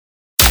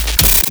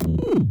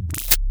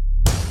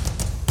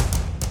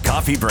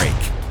Coffee Break,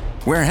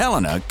 where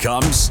Helena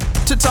comes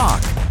to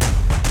talk.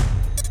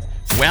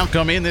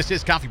 Welcome in. This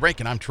is Coffee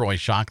Break, and I'm Troy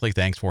Shockley.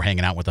 Thanks for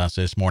hanging out with us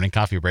this morning.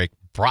 Coffee Break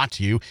brought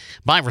to you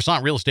by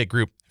Versant Real Estate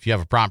Group. If you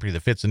have a property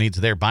that fits the needs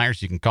of their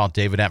buyers, you can call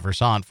David at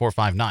Versant,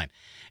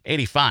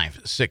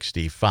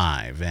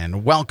 459-8565.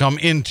 And welcome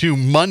into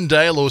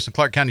Monday. Lewis and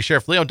Clark County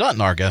Sheriff Leo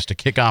Dutton, our guest, to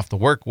kick off the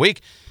work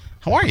week.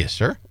 How are you,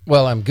 sir?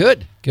 Well, I'm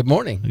good. Good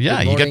morning.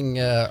 Yeah, good morning,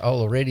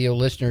 all the radio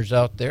listeners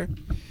out there.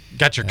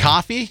 Got your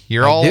coffee?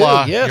 You're all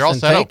yes, you're all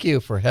and set thank up. you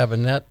for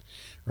having that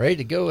ready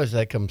to go as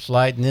I come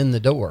sliding in the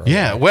door.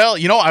 Yeah, well,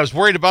 I was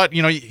worried about,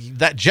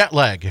 that jet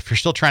lag, if you're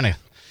still trying to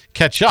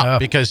catch up,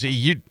 because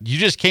you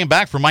just came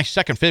back from my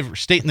second favorite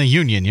state in the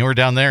union. You were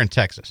down there in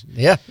Texas.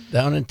 Yeah,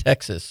 down in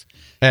Texas.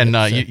 And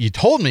you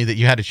told me that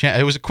you had a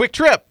chance. It was a quick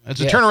trip. It's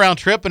a turnaround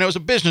trip, and it was a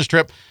business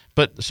trip,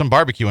 but some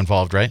barbecue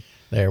involved, right?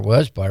 There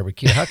was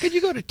barbecue. How could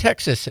you go to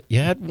Texas? You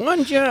had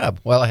one job.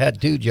 Well, I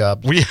had two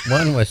jobs.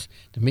 One was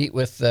to meet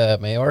with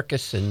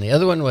Mayorkas, and the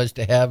other one was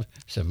to have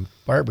some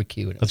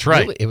barbecue. That's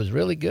right. It was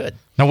really good.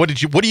 Now, what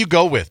do you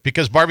go with?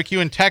 Because barbecue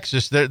in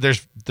Texas,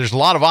 there's a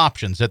lot of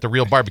options at the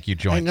real barbecue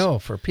joints. I know.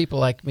 For people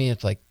like me,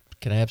 it's like,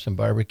 can I have some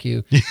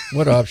barbecue?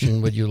 What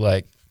option would you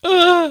like?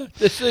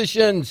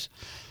 Decisions.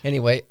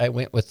 Anyway, I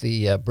went with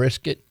the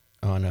brisket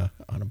on a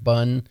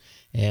bun,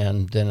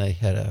 and then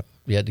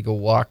you had to go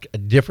walk a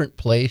different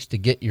place to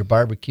get your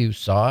barbecue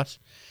sauce.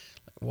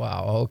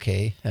 Wow.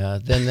 Okay.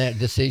 Then that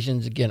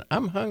decisions again.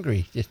 I'm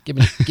hungry. Just give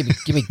me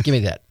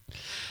that.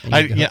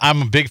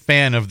 I'm a big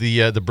fan of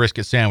the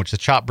brisket sandwich. The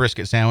chopped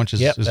brisket sandwich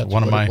is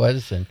one of my. It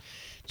was. And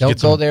don't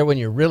go there when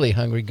you're really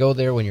hungry. Go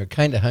there when you're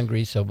kind of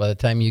hungry. So by the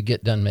time you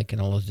get done making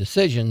all those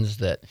decisions,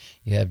 that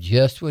you have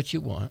just what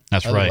you want.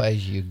 That's right.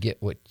 Otherwise, you get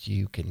what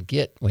you can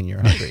get when you're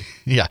hungry.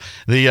 Yeah.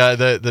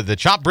 The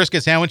chopped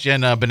brisket sandwich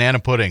and banana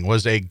pudding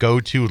was a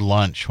go-to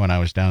lunch when I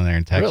was down there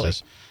in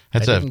Texas. Really? I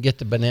didn't get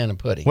the banana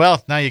pudding.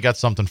 Well, now you got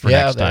something for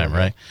next time,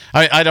 right?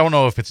 I don't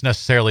know if it's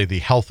necessarily the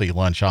healthy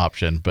lunch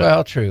option, but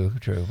well, true,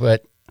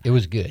 but it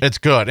was good. It's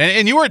good.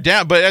 And you were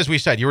down, but as we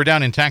said, you were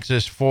down in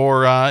Texas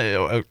for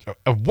a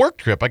work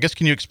trip. I guess,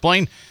 can you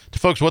explain to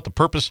folks what the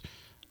purpose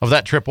of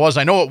that trip was?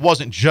 I know it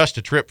wasn't just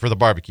a trip for the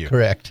barbecue.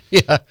 Correct.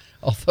 Yeah,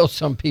 although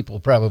some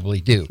people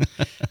probably do.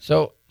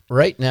 So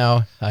right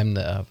now, I'm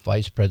the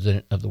vice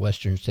president of the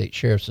Western State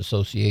Sheriff's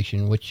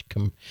Association, which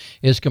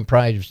is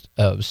comprised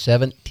of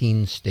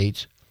 17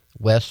 states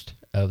west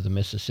of the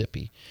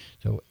Mississippi.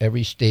 So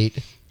every state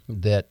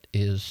that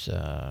is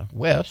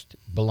west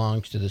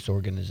belongs to this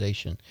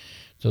organization.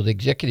 So the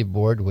executive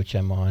board, which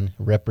I'm on,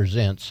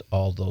 represents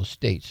all those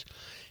states.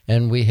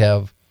 And we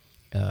have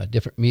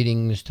different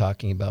meetings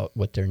talking about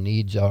what their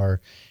needs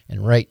are.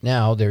 And right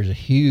now, there's a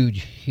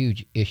huge,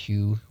 huge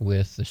issue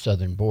with the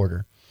southern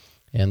border.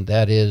 And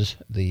that is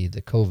the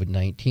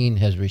COVID-19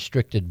 has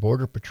restricted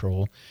Border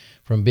Patrol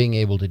from being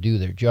able to do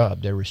their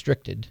job. They're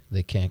restricted.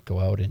 They can't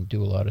go out and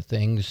do a lot of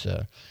things,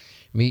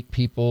 meet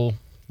people,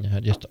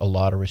 just a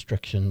lot of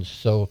restrictions.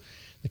 So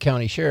the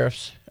county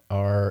sheriffs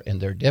and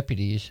their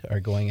deputies are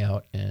going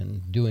out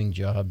and doing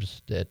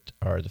jobs that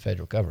are the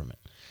federal government,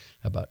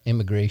 about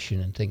immigration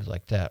and things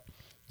like that.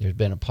 There's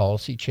been a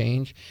policy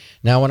change.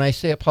 Now, when I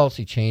say a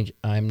policy change,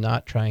 I'm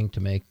not trying to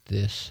make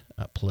this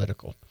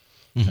political.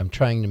 Mm-hmm. I'm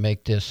trying to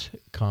make this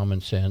common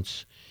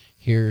sense.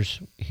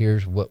 Here's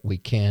what we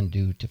can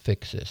do to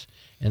fix this.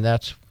 And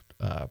that's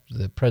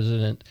the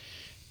president,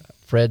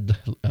 Fred,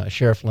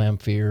 Sheriff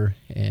Lamphere,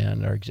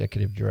 and our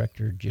executive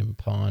director, Jim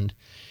Pond,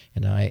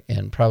 and I,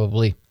 and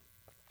probably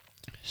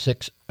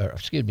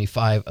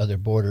 5 other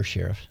border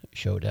sheriffs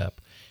showed up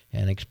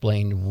and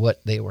explained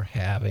what they were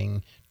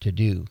having to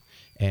do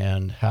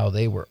and how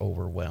they were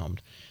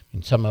overwhelmed.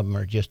 And some of them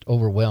are just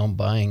overwhelmed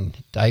buying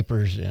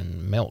diapers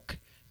and milk.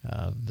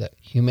 The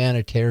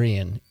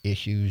humanitarian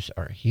issues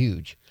are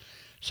huge.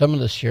 Some of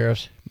the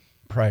sheriffs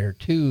prior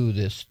to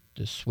this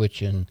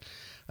switch in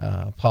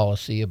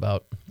policy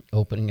about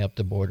opening up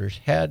the borders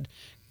had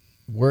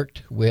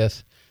worked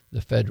with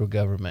the federal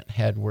government,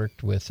 had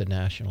worked with the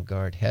National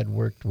Guard, had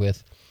worked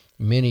with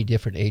many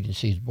different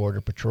agencies,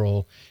 Border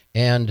Patrol,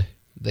 and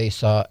they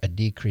saw a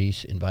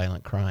decrease in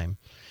violent crime.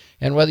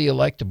 And whether you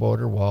like the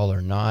border wall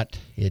or not,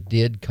 it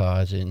did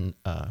cause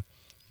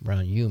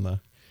around Yuma,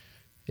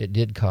 it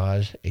did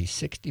cause a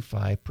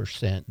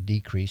 65%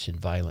 decrease in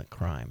violent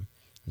crime.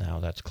 Now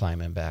that's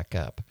climbing back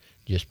up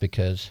just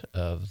because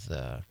of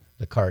the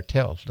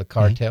cartels. The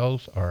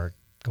cartels are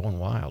going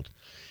wild.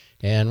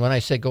 And when I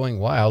say going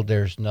wild,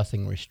 there's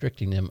nothing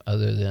restricting them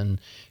other than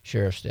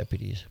sheriff's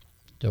deputies.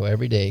 So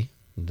every day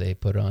they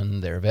put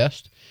on their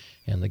vest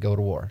and they go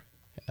to war.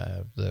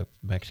 The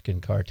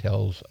Mexican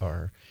cartels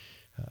are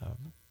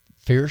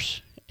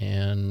fierce,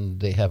 and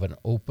they have an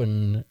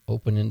open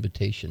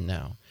invitation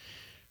now.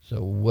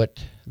 So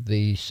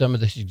some of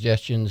the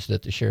suggestions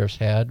that the sheriffs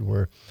had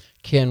were,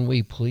 can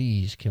we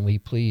please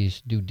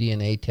do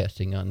DNA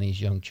testing on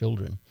these young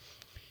children?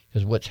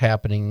 Because what's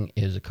happening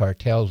is the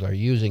cartels are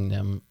using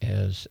them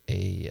as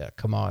a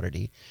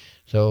commodity.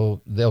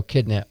 So they'll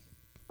kidnap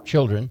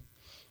children,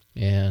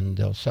 and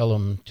they'll sell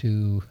them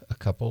to a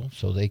couple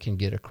so they can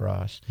get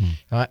across.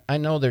 I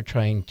know they're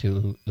trying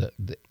to,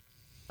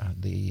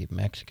 the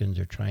Mexicans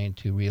are trying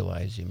to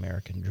realize the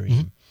American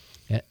dream,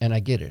 and I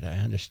get it. I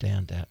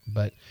understand that,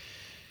 but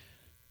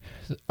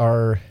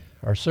our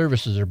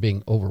services are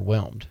being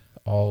overwhelmed.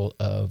 All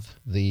of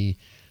the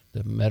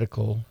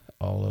medical,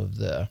 all of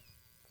the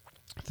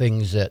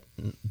things that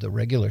the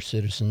regular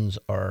citizens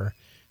are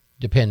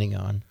depending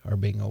on are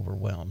being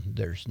overwhelmed.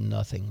 There's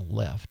nothing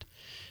left.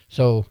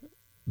 So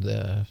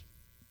the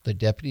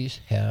deputies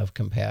have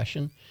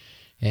compassion,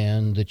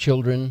 and the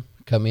children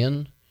come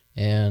in,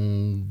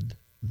 and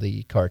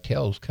the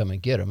cartels come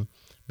and get them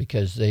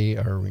because they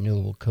are a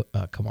renewable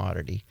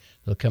commodity.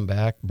 They'll come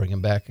back, bring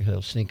them back,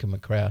 they'll sneak them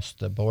across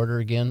the border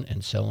again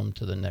and sell them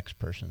to the next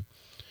person.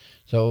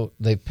 So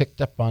they've picked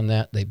up on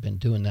that. They've been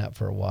doing that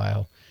for a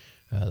while.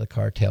 The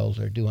cartels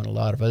are doing a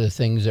lot of other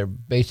things. They're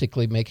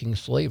basically making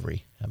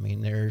slavery. I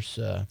mean, there's...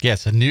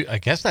 it's a new... I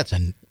guess that's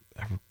a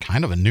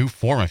kind of a new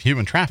form of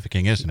human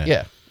trafficking, isn't it?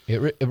 Yeah,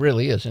 it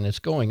really is, and it's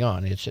going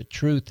on. It's a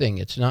true thing.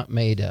 It's not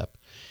made up.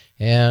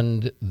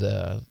 And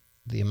the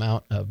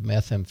amount of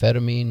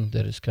methamphetamine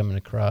that is coming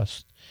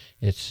across,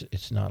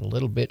 it's not a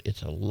little bit,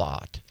 it's a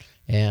lot.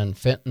 And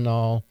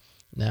fentanyl,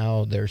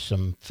 now there's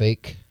some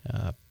fake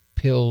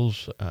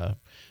pills,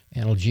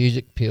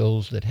 analgesic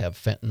pills that have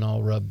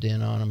fentanyl rubbed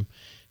in on them,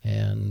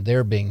 and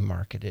they're being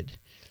marketed.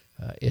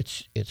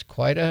 It's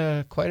quite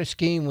a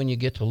scheme when you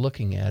get to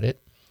looking at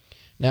it.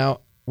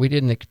 Now, we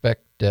didn't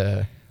expect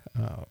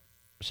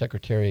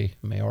Secretary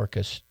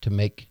Mayorkas to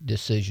make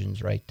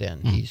decisions right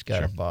then. He's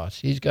got a boss.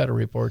 He's got a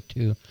report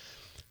to,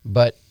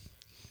 but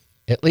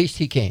at least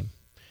he came.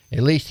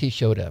 At least he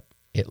showed up.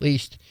 At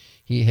least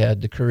he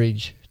had the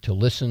courage to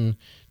listen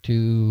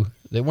to.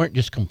 They weren't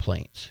just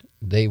complaints.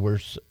 They were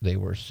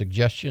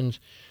suggestions.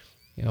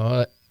 You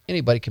know,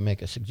 anybody can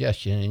make a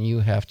suggestion, and you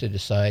have to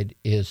decide: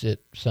 is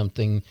it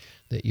something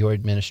that your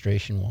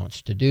administration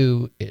wants to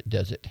do?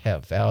 Does it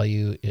have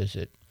value? Is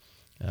it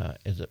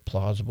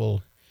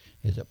plausible?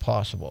 Is it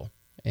possible?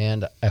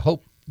 And I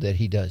hope that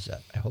he does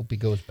that. I hope he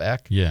goes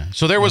back. Yeah.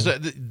 So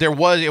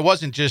it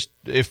wasn't just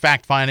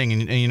fact finding,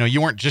 and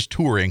you weren't just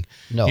touring.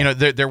 No.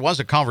 There was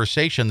a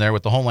conversation there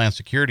with the Homeland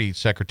Security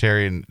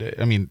Secretary, and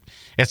I mean,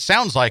 it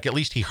sounds like at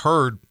least he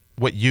heard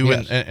what you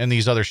and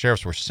these other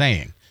sheriffs were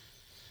saying.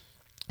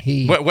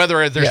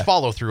 Whether there's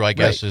follow through, I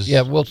guess is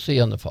we'll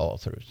see on the follow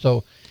through.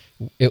 So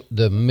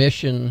the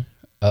mission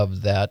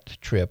of that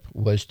trip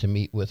was to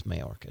meet with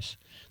Mayorkas.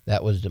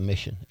 That was the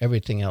mission.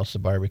 Everything else, the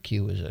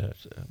barbecue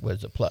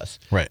was a plus.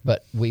 Right.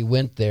 But we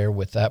went there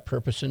with that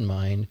purpose in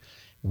mind.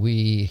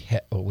 We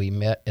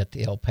met at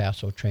the El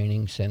Paso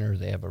Training Center.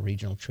 They have a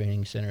regional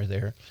training center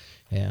there,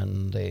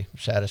 and they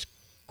sat us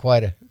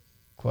quite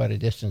a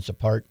distance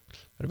apart.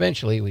 But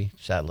eventually, we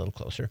sat a little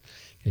closer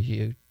because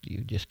you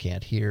just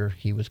can't hear.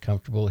 He was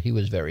comfortable. He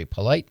was very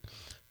polite,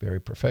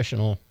 very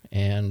professional,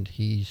 and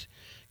he's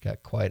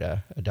got quite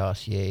a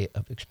dossier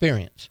of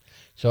experience.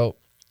 So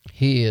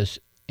he is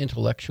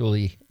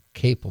intellectually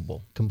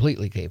capable,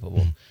 completely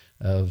capable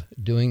of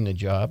doing the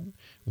job.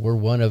 We're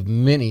one of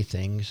many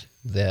things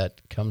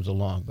that comes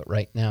along, but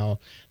right now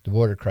the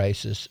border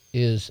crisis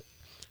is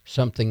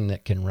something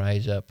that can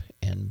rise up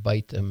and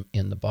bite them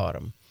in the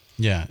bottom.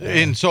 Yeah,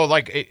 and so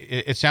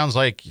it sounds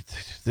like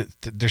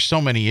there's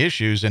so many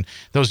issues, and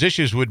those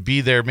issues would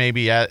be there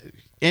maybe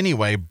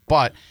anyway,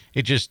 but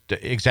it just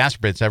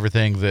exacerbates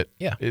everything that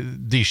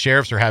these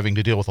sheriffs are having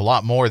to deal with a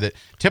lot more that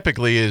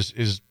typically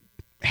is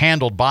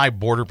handled by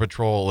Border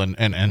Patrol and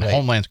right.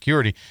 Homeland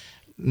Security.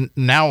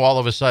 Now, all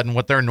of a sudden,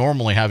 what they're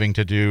normally having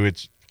to do,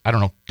 it's, I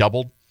don't know,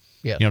 doubled,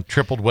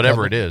 tripled,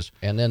 whatever it is.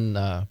 And then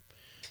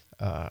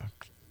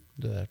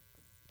the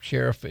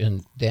Sheriff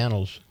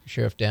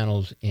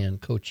Daniels in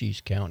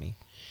Cochise County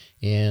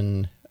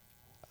in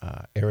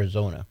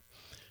Arizona,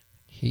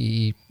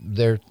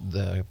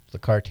 the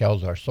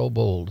cartels are so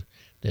bold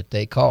that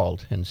they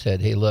called and said,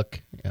 hey, look,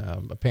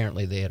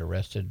 apparently they had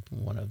arrested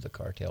one of the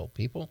cartel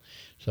people.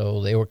 So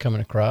they were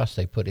coming across.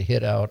 They put a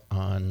hit out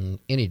on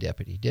any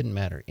deputy. Didn't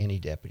matter, any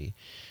deputy.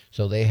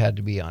 So they had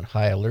to be on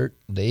high alert.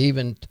 They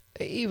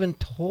even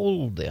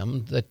told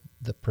them that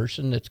the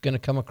person that's going to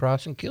come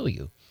across and kill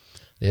you,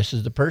 this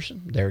is the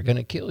person, they're going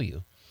to kill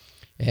you.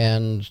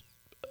 And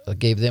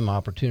gave them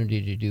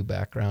opportunity to do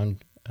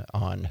background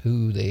on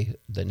the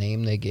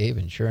name they gave.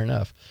 And sure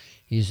enough,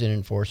 he's an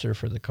enforcer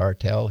for the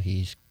cartel.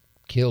 He's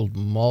killed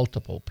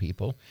multiple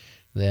people,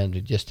 then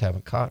they just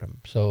haven't caught him.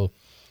 So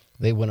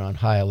they went on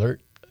high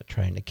alert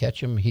trying to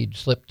catch him. He'd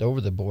slipped over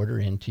the border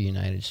into the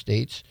United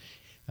States.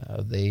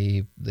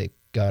 They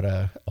got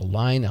a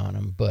line on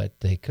him, but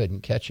they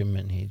couldn't catch him,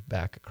 and he's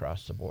back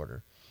across the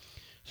border.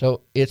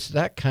 So it's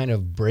that kind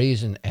of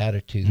brazen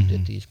attitude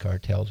that these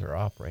cartels are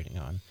operating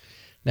on.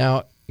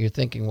 Now, you're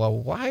thinking, well,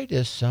 why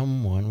does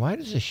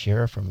a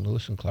sheriff from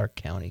Lewis and Clark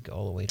County go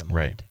all the way to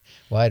Montana? Right.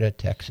 Why to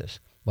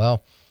Texas?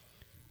 Well,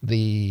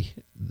 the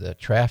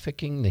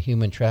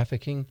human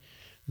trafficking,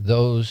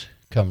 those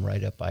come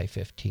right up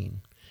I-15.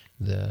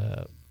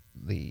 The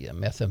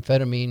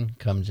methamphetamine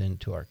comes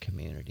into our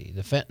community.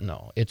 The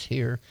fentanyl, it's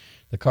here.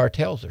 The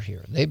cartels are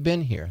here. They've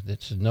been here.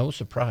 That's no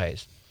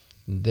surprise.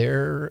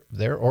 They're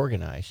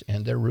organized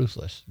and they're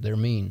ruthless. They're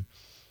mean.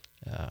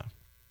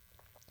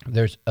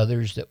 There's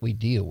others that we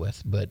deal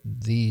with, but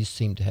these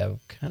seem to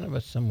have kind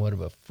of somewhat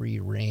of a free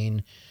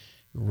reign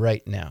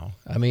right now.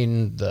 I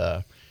mean,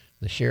 the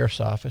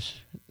sheriff's office,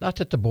 not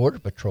that the Border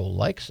Patrol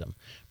likes them.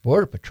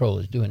 Border Patrol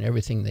is doing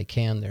everything they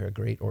can. They're a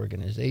great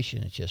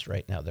organization. It's just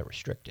right now they're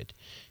restricted.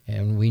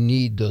 And we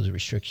need those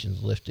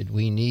restrictions lifted.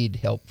 We need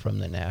help from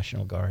the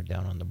National Guard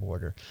down on the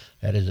border.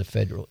 That is a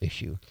federal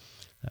issue.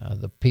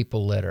 The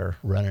people that are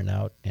running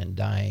out and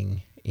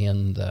dying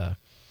in the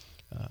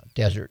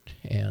desert,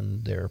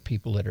 and there are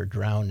people that are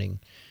drowning.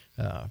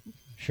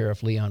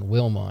 Sheriff Leon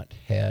Wilmot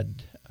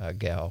had a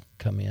gal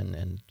come in,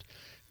 and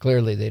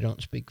clearly they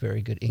don't speak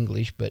very good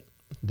English, but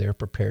they're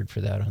prepared for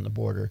that on the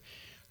border.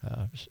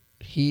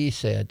 He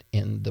said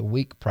in the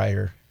week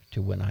prior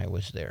to when I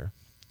was there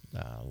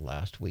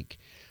last week,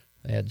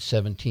 they had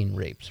 17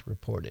 rapes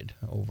reported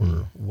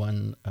over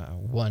one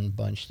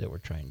bunch that were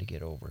trying to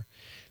get over.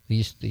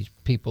 These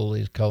people,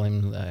 he's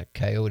calling them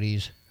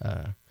coyotes.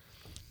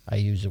 I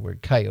use the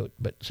word coyote,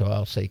 but so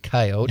I'll say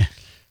coyote.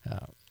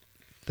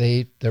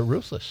 They're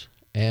ruthless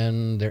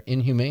and they're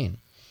inhumane.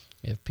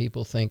 If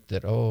people think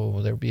that,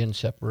 they're being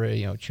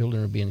separated,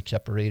 children are being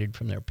separated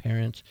from their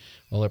parents,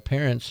 well, their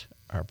parents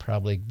are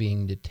probably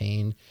being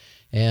detained,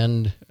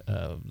 and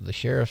the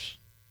sheriffs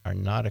are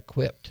not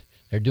equipped.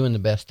 They're doing the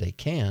best they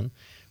can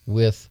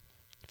with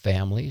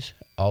families,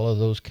 all of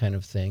those kind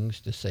of things,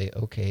 to say,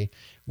 okay,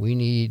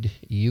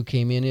 you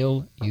came in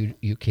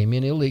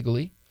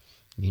illegally,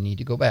 you need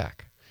to go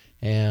back,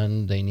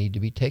 and they need to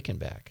be taken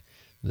back.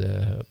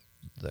 The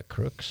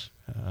crooks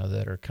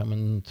that are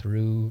coming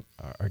through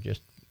are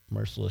just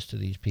merciless to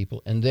these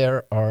people, and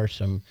there are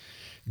some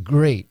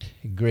great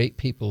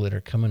people that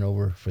are coming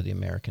over for the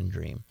American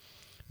dream.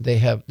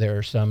 There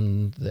are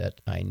some that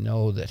I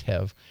know that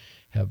have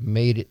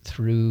made it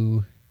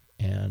through,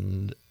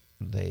 and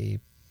they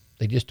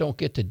just don't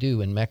get to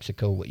do in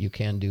Mexico what you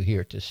can do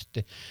here,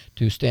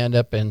 to stand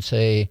up and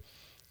say,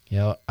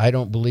 I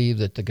don't believe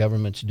that the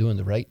government's doing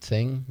the right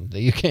thing.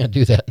 You can't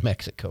do that in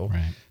Mexico.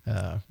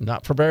 Right.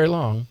 Not for very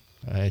long.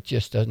 It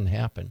just doesn't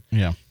happen.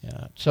 Yeah.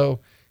 So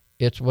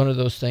it's one of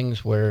those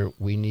things where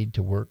we need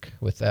to work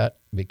with that,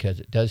 because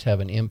it does have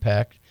an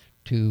impact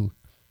to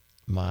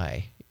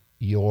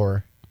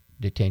your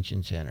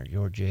detention center,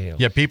 your jail.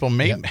 Yeah, people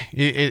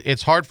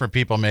it's hard for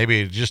people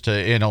maybe just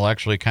to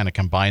intellectually kind of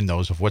combine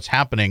those of what's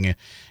happening.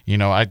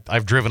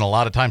 I've driven a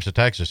lot of times to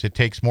Texas. It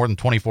takes more than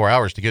 24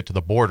 hours to get to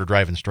the border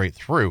driving straight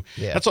through.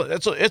 Yeah.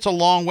 It's a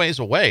long ways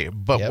away,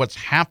 but what's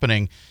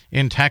happening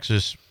in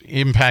Texas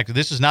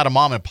this is not a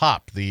mom and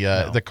pop,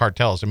 the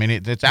cartels. I mean,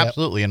 it's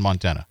absolutely in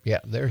Montana. Yeah,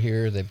 they're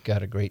here. They've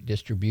got a great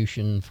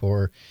distribution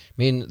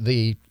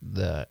the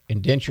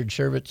indentured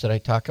servants that I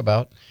talk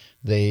about.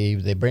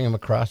 They bring them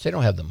across. They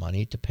don't have the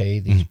money to pay.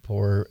 These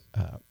poor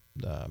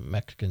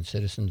Mexican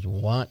citizens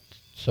want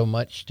so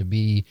much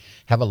to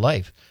have a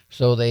life,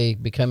 so they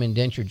become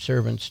indentured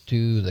servants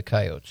to the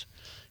coyotes,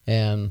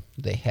 and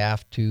they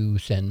have to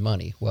send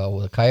money. Well,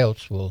 the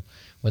coyotes will,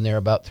 when they're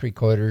about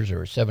 3/4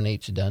 or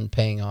 7/8 done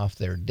paying off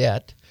their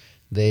debt,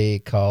 they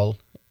call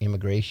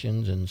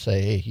immigrations and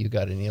say, hey, you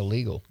got an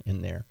illegal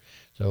in there.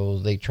 So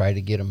they try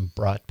to get them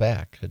brought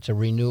back. It's a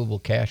renewable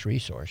cash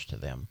resource to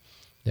them.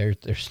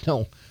 There's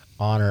no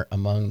honor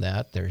among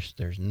that.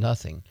 There's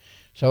nothing.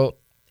 So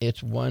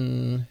it's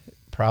one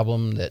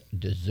problem that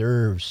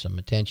deserves some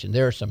attention.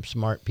 There are some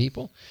smart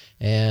people,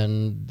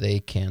 and they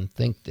can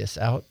think this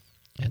out,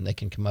 and they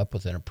can come up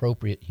with an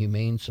appropriate,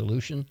 humane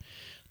solution.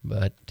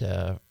 But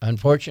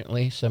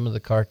unfortunately, some of the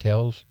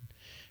cartels,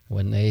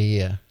 when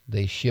they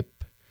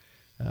ship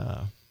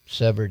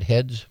severed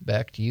heads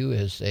back to you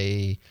as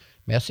a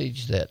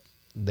message that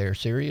they're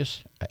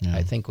serious,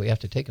 I think we have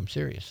to take them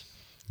serious.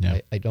 Yeah.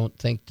 I don't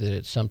think that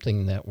it's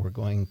something that we're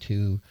going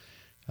to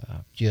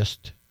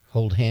just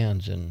hold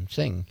hands and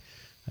sing.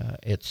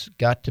 It's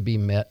got to be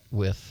met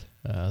with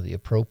the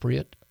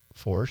appropriate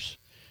force,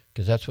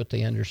 because that's what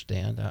they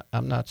understand.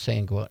 I'm not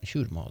saying go out and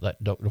shoot them all.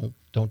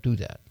 Don't do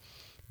that.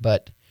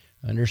 But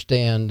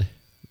understand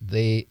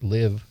they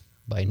live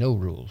by no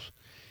rules.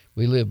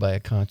 We live by a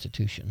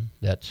constitution.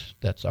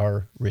 That's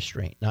our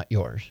restraint, not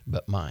yours,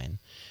 but mine.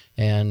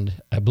 And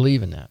I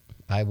believe in that.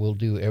 I will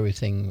do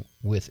everything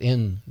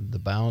within the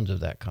bounds of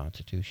that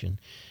Constitution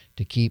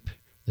to keep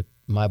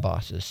my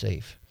bosses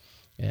safe.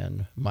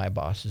 And my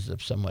bosses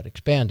have somewhat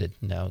expanded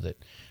now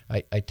that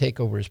I take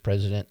over as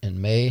president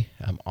in May.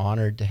 I'm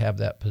honored to have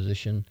that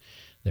position.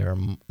 There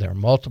are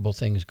multiple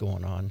things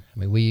going on. I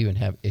mean, we even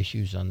have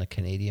issues on the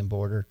Canadian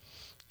border.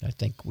 I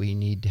think we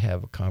need to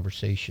have a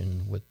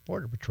conversation with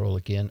Border Patrol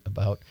again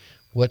about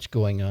what's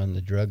going on,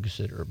 the drugs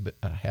that are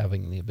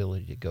having the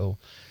ability to go.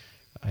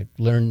 I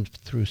learned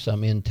through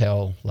some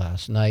intel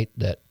last night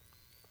that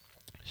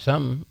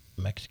some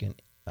Mexican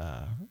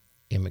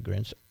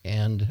immigrants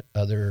and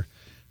other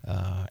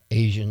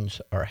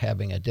Asians are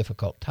having a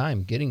difficult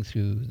time getting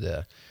through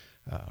the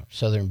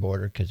southern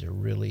border because they're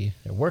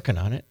working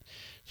on it.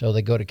 So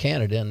they go to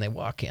Canada and they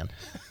walk in.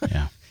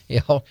 Yeah.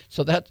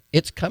 So that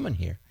it's coming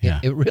here. Yeah.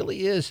 It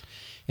really is.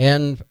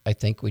 And I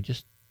think we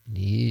just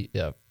need,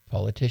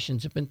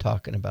 politicians have been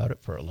talking about it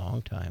for a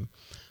long time.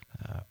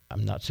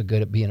 I'm not so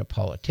good at being a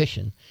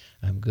politician.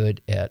 I'm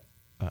good at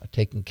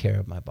taking care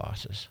of my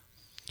bosses.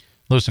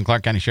 Lewis and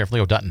Clark County Sheriff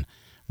Leo Dutton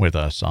with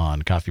us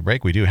on Coffee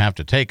Break. We do have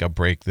to take a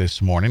break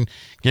this morning,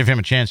 give him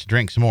a chance to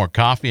drink some more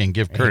coffee, and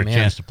give Kurt a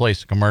chance to play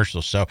some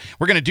commercials. So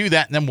we're going to do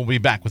that, and then we'll be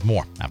back with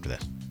more after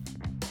this.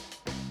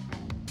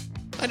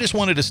 I just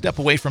wanted to step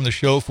away from the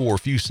show for a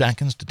few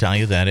seconds to tell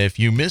you that if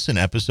you miss an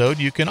episode,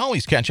 you can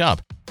always catch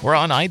up. We're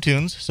on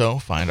iTunes, so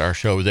find our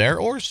show there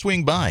or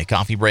swing by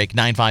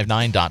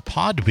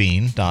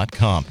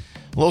coffeebreak959.podbean.com.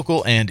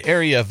 Local and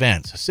area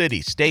events,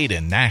 city, state,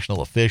 and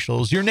national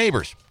officials, your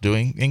neighbors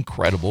doing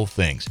incredible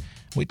things.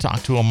 We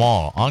talk to them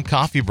all on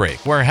Coffee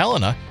Break, where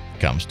Helena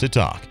comes to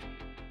talk.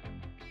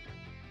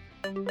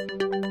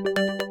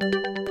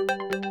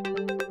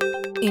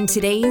 In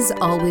today's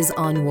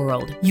always-on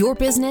world, your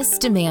business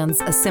demands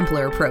a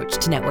simpler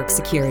approach to network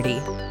security.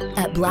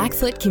 At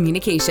Blackfoot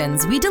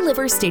Communications, we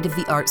deliver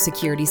state-of-the-art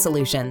security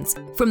solutions,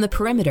 from the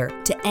perimeter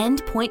to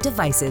endpoint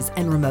devices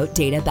and remote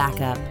data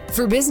backup,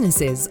 for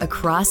businesses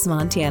across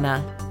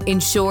Montana.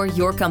 Ensure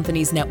your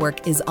company's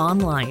network is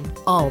online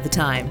all the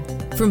time.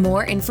 For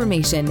more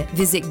information,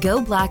 visit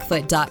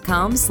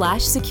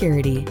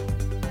goblackfoot.com/security.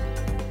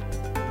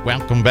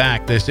 Welcome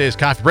back. This is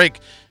Coffee Break.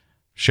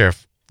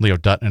 Sheriff Leo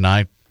Dutton and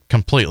I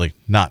completely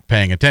not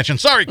paying attention.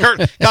 Sorry, Kurt.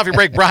 Coffee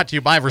Break brought to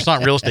you by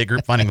Versant Real Estate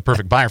Group. Finding the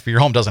perfect buyer for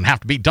your home doesn't have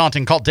to be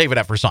daunting. Call David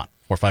at Versant,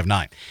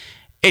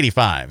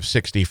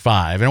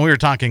 459-8565. And we were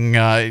talking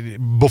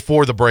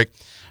before the break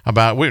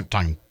about, we were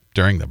talking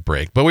during the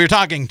break, but we were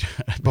talking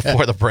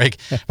before the break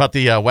about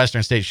the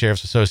Western State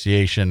Sheriff's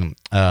Association.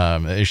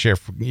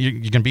 Sheriff,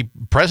 you can be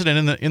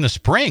president in the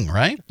spring,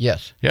 right?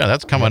 Yes. Yeah,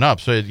 that's coming up.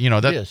 So,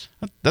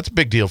 that's a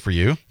big deal for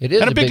you. It is.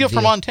 And a big deal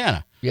for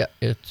Montana. Yeah,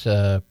 it's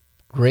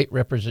great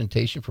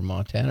representation for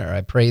Montana.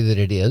 I pray that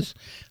it is.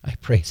 I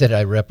pray that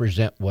I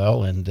represent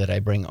well and that I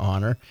bring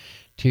honor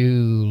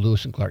to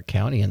Lewis and Clark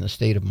County and the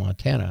state of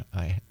Montana.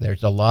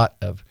 There's a lot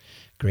of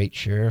great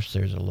sheriffs.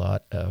 There's a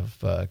lot of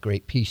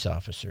great peace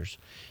officers.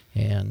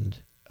 And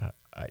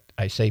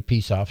I say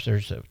peace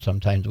officers.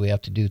 Sometimes we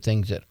have to do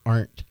things that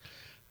aren't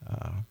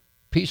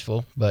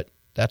peaceful, but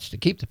that's to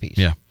keep the peace.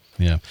 Yeah.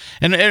 Yeah,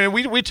 and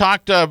we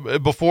talked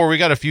before. We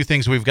got a few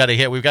things we've got to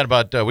hit. We got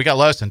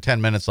less than 10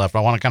 minutes left.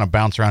 I want to kind of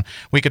bounce around.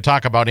 We could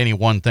talk about any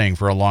one thing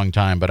for a long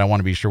time, but I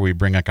want to be sure we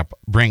bring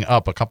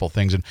up a couple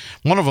things. And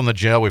one of them, the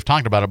jail. We've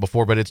talked about it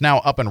before, but it's now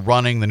up and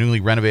running. The newly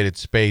renovated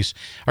space.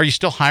 Are you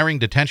still hiring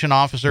detention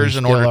officers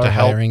in order to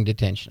help? Hiring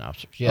detention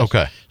officers. Yes.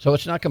 Okay. So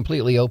it's not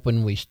completely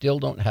open. We still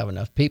don't have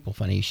enough people.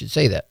 Funny you should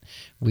say that.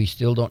 We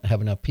still don't have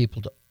enough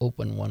people to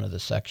open one of the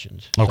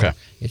sections. Okay. So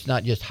it's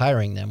not just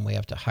hiring them. We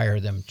have to hire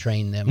them,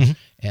 train them,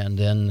 and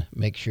then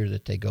make sure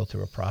that they go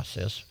through a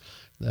process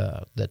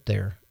that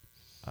they're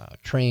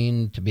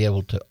trained to be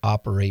able to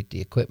operate the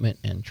equipment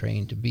and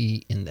trained to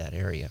be in that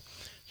area.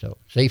 So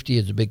safety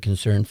is a big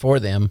concern for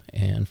them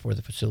and for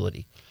the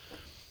facility.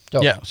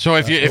 So, So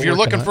if you're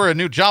looking for a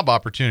new job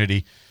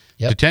opportunity,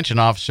 detention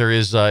officer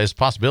is a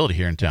possibility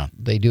here in town.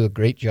 They do a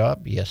great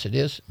job. Yes, it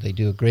is. They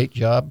do a great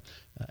job.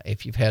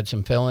 If you've had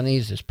some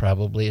felonies, this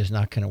probably is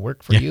not going to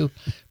work for you.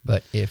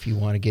 But if you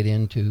want to get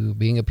into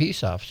being a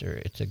peace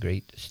officer, it's a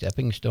great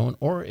stepping stone.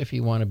 Or if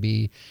you want to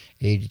be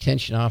a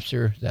detention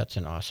officer, that's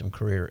an awesome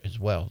career as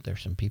well.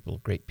 There's some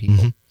great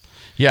people.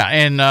 Yeah,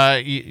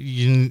 and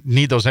you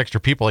need those extra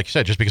people, like you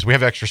said, just because we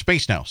have extra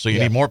space now. So you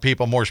need more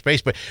people, more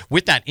space. But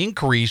with that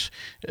increase,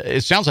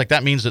 it sounds like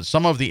that means that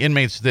some of the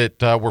inmates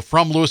that were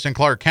from Lewis and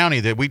Clark County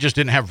that we just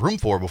didn't have room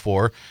for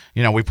before,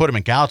 we put them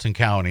in Gallatin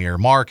County or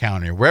Marr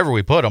County or wherever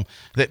we put them,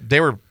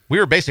 that we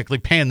were basically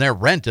paying their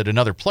rent at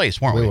another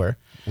place, weren't we?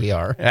 We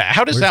are.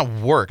 How does that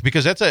work?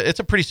 Because it's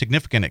a pretty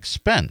significant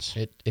expense.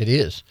 It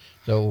is.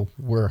 So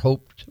we're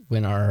hoped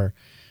when our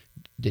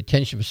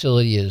detention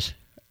facility is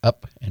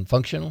up and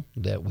functional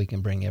that we can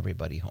bring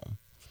everybody home.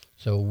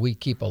 So we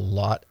keep a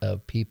lot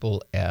of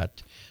people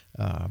at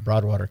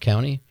Broadwater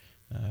County.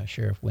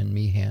 Sheriff Wynn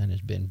Meehan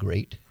has been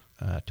great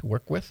to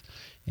work with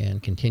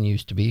and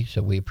continues to be,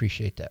 so we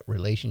appreciate that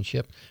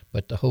relationship.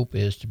 But the hope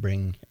is to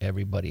bring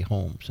everybody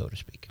home, so to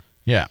speak.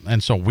 Yeah,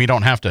 and so we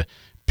don't have to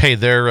pay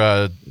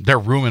their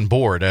room and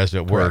board, as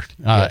it were,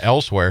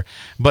 elsewhere.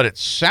 But it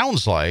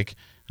sounds like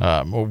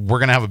we're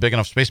going to have a big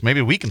enough space.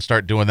 Maybe we can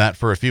start doing that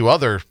for a few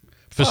other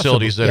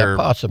facilities that are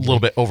a little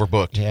bit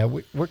overbooked. Yeah,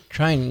 we're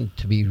trying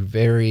to be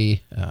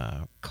very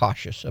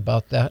cautious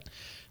about that.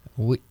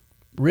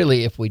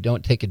 Really, if we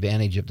don't take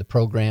advantage of the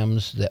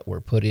programs that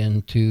were put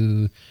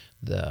into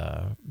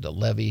the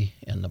levy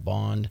and the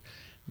bond,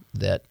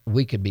 that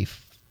we could be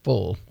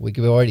full. We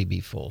could already be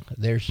full.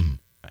 There's,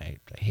 I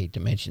hate to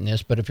mention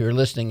this, but if you're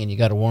listening and you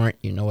got a warrant,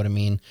 you know what I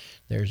mean.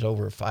 There's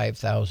over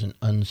 5,000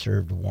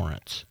 unserved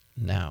warrants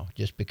now,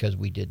 just because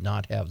we did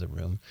not have the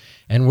room,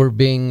 and we're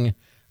being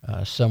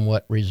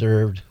somewhat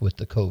reserved with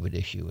the COVID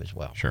issue as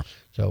well. Sure.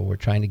 So we're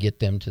trying to get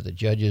them to the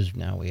judges.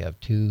 Now we have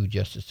 2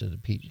 justice of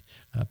the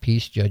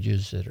peace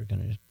judges that are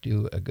going to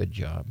do a good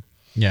job.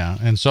 Yeah,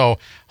 and so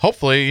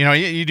hopefully,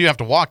 you do have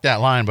to walk that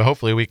line, but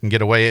hopefully we can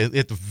get away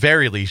at the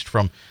very least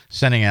from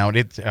sending out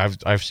it.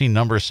 I've seen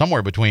numbers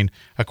somewhere between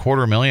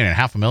 $250,000 and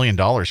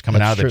 $500,000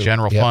 coming out of the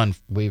general fund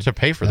to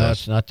pay for this.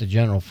 It's not the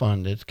general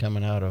fund; it's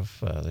coming out of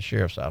the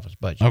sheriff's office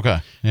budget. Okay,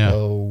 yeah.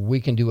 So we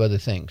can do other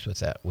things with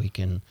that. We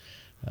can.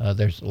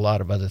 There's a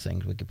lot of other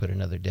things. We could put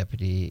another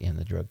deputy in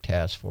the drug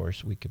task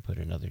force. We could put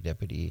another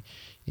deputy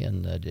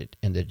in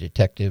the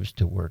detectives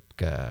to work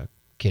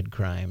kid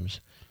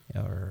crimes.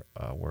 Or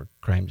work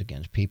crimes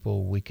against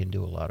people. We can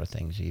do a lot of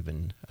things,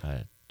 even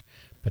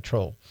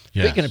patrol.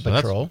 Yeah, Speaking of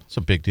patrol. That's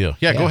a big deal.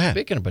 Yeah, go ahead.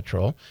 Speaking of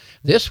patrol,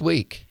 this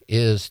week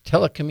is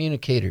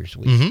Telecommunicators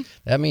Week. Mm-hmm.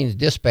 That means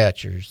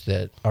dispatchers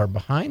that are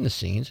behind the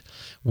scenes.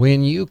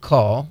 When you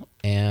call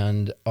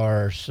and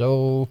are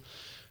so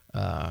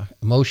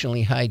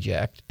emotionally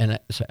hijacked, and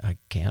I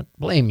can't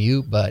blame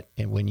you, but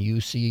when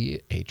you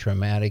see a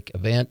traumatic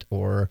event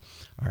or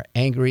are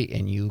angry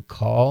and you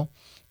call,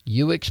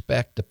 you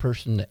expect the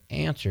person to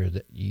answer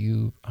that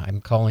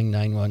I'm calling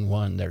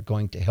 911, they're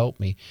going to help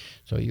me.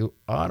 So you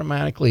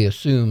automatically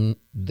assume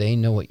they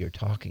know what you're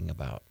talking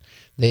about.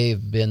 They've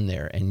been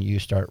there, and you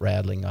start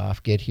rattling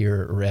off, get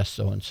here, arrest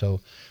so-and-so.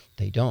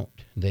 They don't.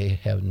 They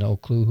have no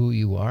clue who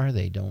you are.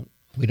 We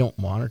don't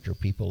monitor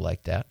people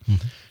like that.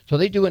 Mm-hmm. So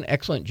they do an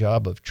excellent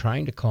job of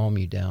trying to calm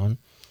you down.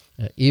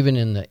 Even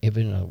in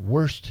a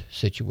worst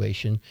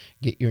situation,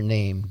 get your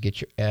name,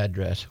 get your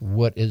address.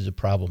 What is the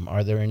problem?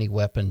 Are there any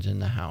weapons in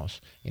the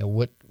house?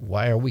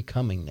 Why are we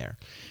coming there?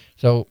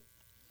 So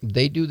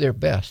they do their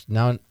best.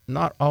 Now,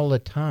 not all the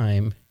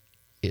time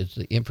is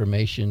the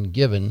information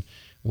given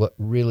what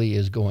really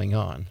is going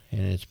on,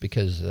 and it's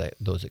because of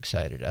those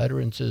excited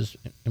utterances,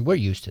 and we're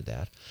used to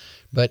that.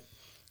 But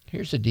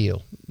here's the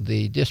deal.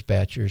 The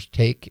dispatchers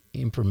take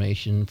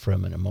information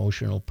from an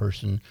emotional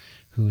person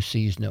who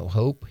sees no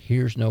hope,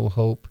 hears no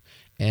hope,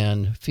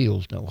 and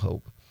feels no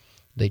hope.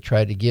 They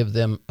try to give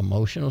them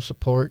emotional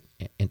support,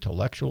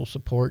 intellectual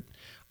support,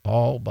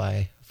 all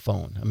by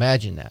phone.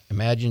 Imagine that.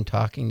 Imagine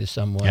talking to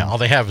someone. Yeah, all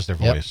they have is their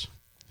voice.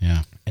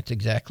 Yeah. That's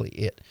exactly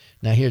it.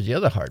 Now, here's the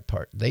other hard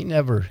part. They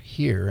never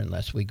hear,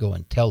 unless we go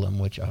and tell them,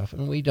 which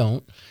often we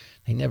don't,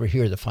 they never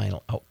hear the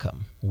final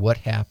outcome. What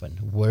happened?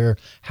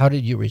 How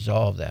did you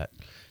resolve that?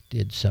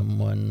 Did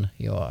someone,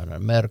 on a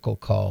medical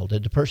call,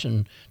 did the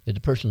person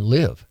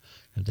live?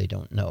 They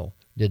don't know.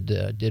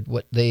 Did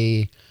what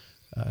they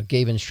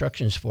gave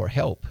instructions for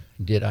help?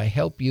 Did I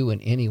help you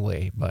in any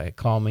way by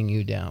calming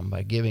you down,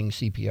 by giving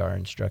CPR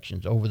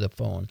instructions over the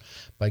phone,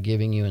 by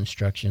giving you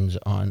instructions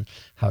on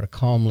how to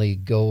calmly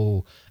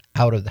go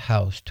out of the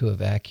house to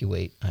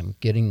evacuate? I'm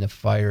getting the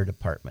fire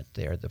department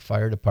there. The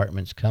fire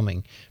department's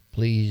coming.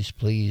 Please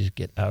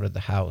get out of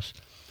the house.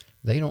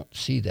 They don't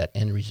see that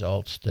end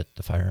results that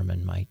the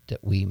firemen might,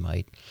 that we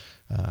might.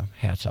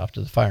 Hats off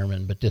to the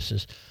firemen, but this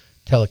is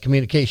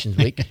Telecommunications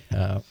Week.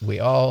 We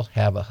all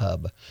have a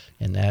hub,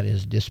 and that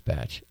is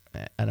dispatch.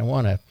 And I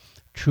want to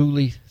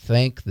truly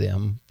thank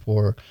them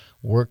for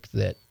work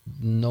that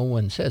no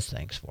one says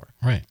thanks for.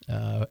 Right.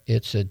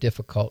 It's a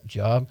difficult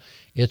job.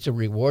 It's a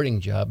rewarding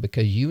job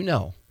because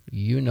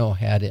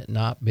had it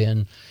not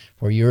been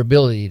for your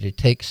ability to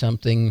take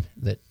something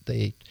that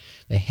they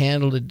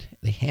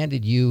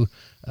handed you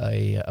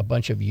a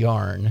bunch of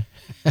yarn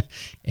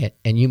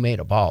and you made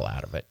a ball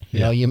out of it.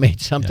 You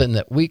made something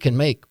that we can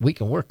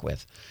work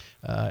with.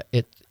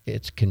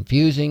 It's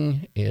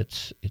confusing.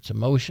 It's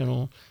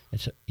emotional.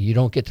 You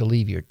don't get to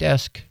leave your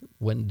desk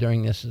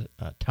during this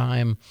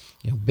time.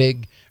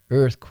 Big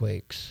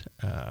earthquakes,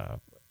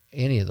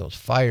 any of those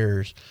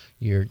fires.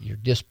 You're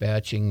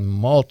dispatching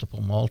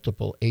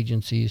multiple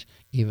agencies,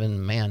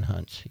 even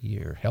manhunts.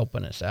 You're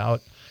helping us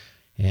out,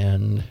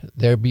 and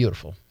they're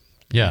beautiful.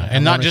 Yeah,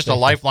 and not just a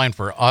lifeline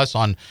for us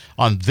on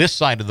this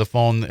side of the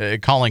phone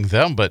calling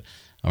them, but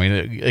I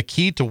mean a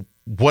key to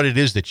what it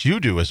is that you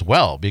do as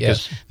well,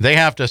 because they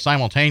have to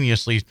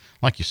simultaneously,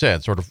 like you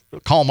said, sort of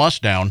calm us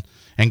down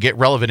and get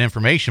relevant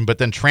information, but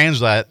then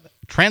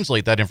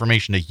translate that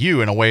information to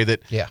you in a way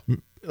that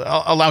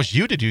allows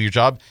you to do your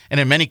job, and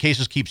in many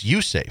cases keeps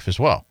you safe as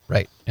well.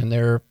 Right, and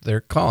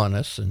they're calling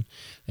us, and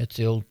it's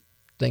the old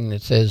thing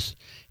that says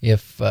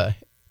if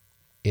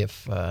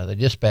the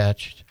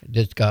dispatch,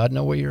 does God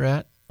know where you're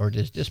at, or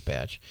does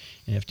dispatch?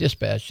 And if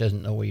dispatch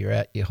doesn't know where you're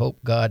at, you hope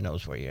God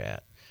knows where you're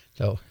at.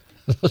 So,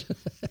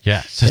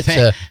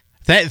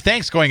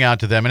 thanks going out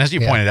to them. And as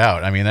you pointed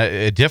out, I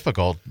mean,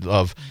 difficult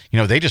of,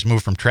 they just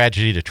moved from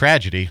tragedy to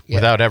tragedy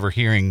without ever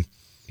hearing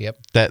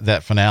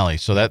that finale.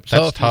 So that's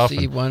tough. If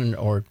you see one,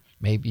 or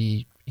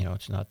maybe,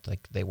 it's not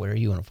like they wear a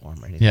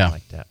uniform or anything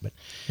like that. But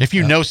if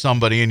you know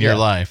somebody in your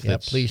life,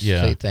 please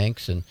say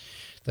thanks, and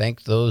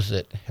thank those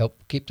that help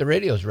keep the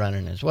radios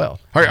running as well.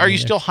 Are you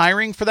still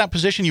hiring for that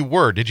position? You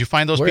were. Did you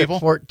find those people?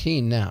 We're at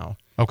 14 now.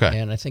 Okay.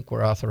 And I think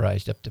we're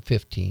authorized up to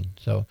 15.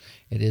 So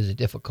it is a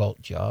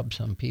difficult job.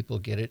 Some people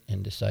get it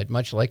and decide,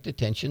 much like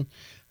detention,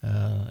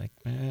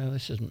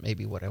 this isn't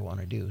maybe what I want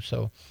to do.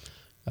 So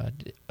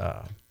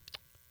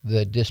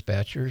the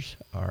dispatchers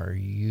are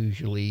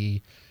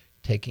usually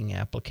taking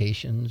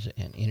applications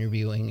and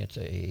interviewing. It's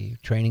a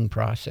training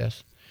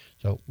process.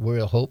 So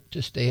we'll hope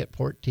to stay at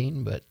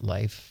 14, but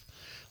life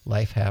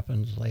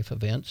happens, life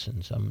events,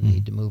 and some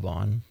need to move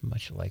on,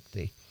 much like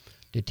the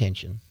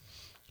detention.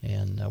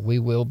 And we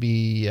will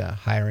be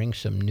hiring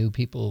some new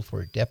people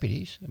for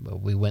deputies.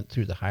 But we went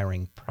through the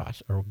hiring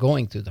process, or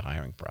going through the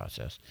hiring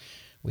process.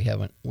 We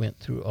haven't went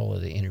through all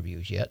of the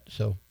interviews yet,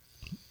 so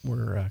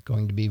we're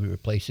going to be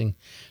replacing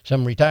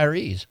some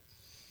retayees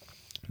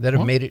that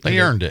have made it. They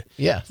earned it.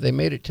 Yeah, they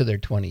made it to their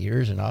 20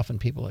 years, and often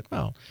people are like,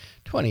 well,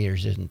 20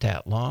 years isn't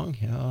that long,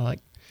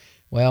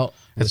 Well,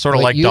 it's sort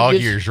of like dog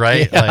years,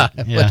 right?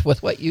 Yeah,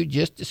 with what you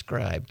just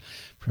described,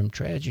 from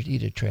tragedy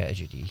to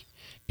tragedy,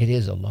 it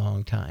is a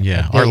long time.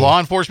 Yeah. Our law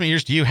enforcement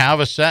years, do you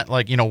have a set?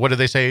 Like, what do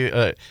they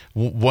say?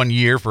 1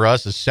 year for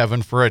us is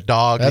 7 for a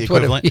dog. That's the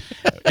equivalent.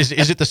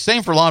 Is it the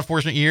same for law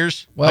enforcement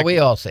years? Well, we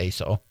all say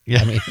so.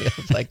 Yeah. I mean,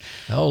 it's like,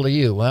 how old are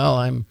you? Well,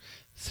 I'm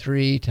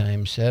 3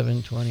 times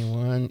 7,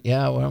 21.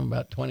 Yeah, well, I'm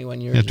about 21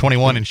 years. Yeah,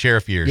 21 in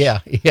sheriff years. Yeah.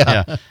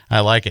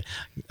 I like it.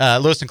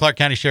 Lewis and Clark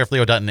County Sheriff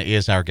Leo Dutton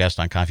is our guest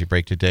on Coffee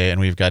Break today, and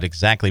we've got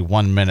exactly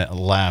 1 minute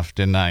left,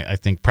 and I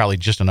think probably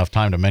just enough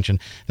time to mention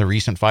the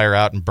recent fire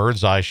out in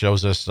Birdseye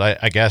shows us,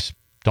 I guess,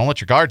 don't let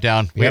your guard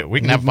down. Yep.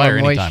 We can have fire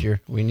anytime.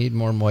 We need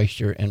more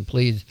moisture, and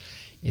please,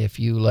 if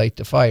you light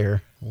the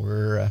fire,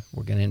 we're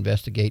going to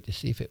investigate to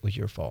see if it was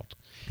your fault.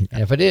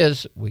 And if it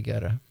is, we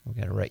gotta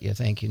write you a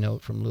thank you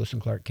note from Lewis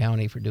and Clark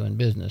County for doing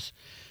business.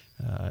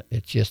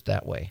 It's just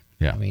that way.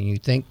 Yeah. I mean, you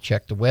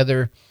check the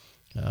weather,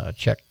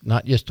 check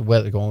not just the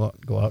weather. Go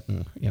out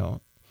and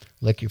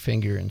lick your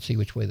finger and see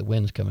which way the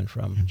wind's coming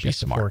from. Check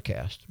the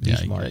forecast. Be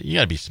smart. You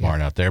got to be smart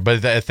out there.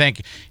 But I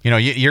think,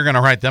 you're going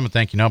to write them a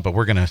thank you note, but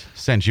we're going to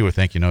send you a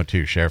thank you note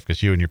too, Sheriff,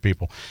 because you and your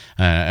people,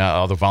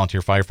 all the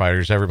volunteer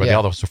firefighters, everybody,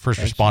 all the first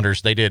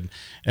responders, they did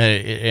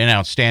an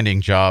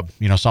outstanding job,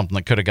 something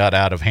that could have got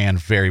out of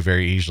hand very,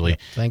 very easily.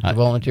 Thank the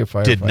volunteer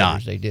firefighters. Did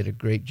not. They did a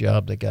great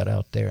job. They got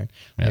out there.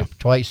 And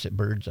twice at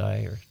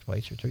Birdseye, or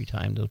twice or 3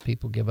 times, those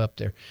people give up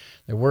their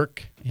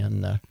work.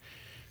 And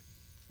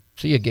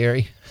see you,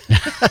 Gary.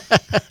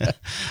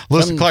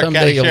 Lewis and Clark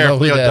County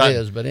Sheriff Leo Dutton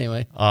is, but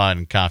anyway.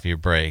 On Coffee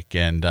Break.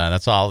 And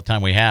that's all the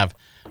time we have.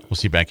 We'll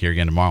see you back here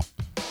again tomorrow.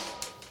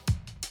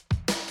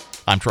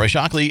 I'm Troy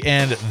Shockley,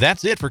 and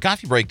that's it for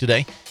Coffee Break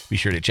today. Be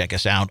sure to check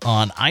us out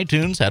on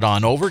iTunes. Head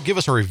on over. Give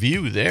us a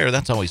review there.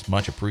 That's always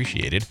much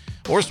appreciated.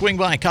 Or swing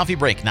by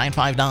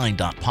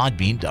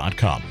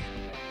coffeebreak959.podbean.com.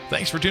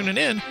 Thanks for tuning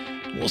in.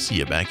 We'll see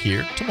you back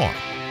here tomorrow.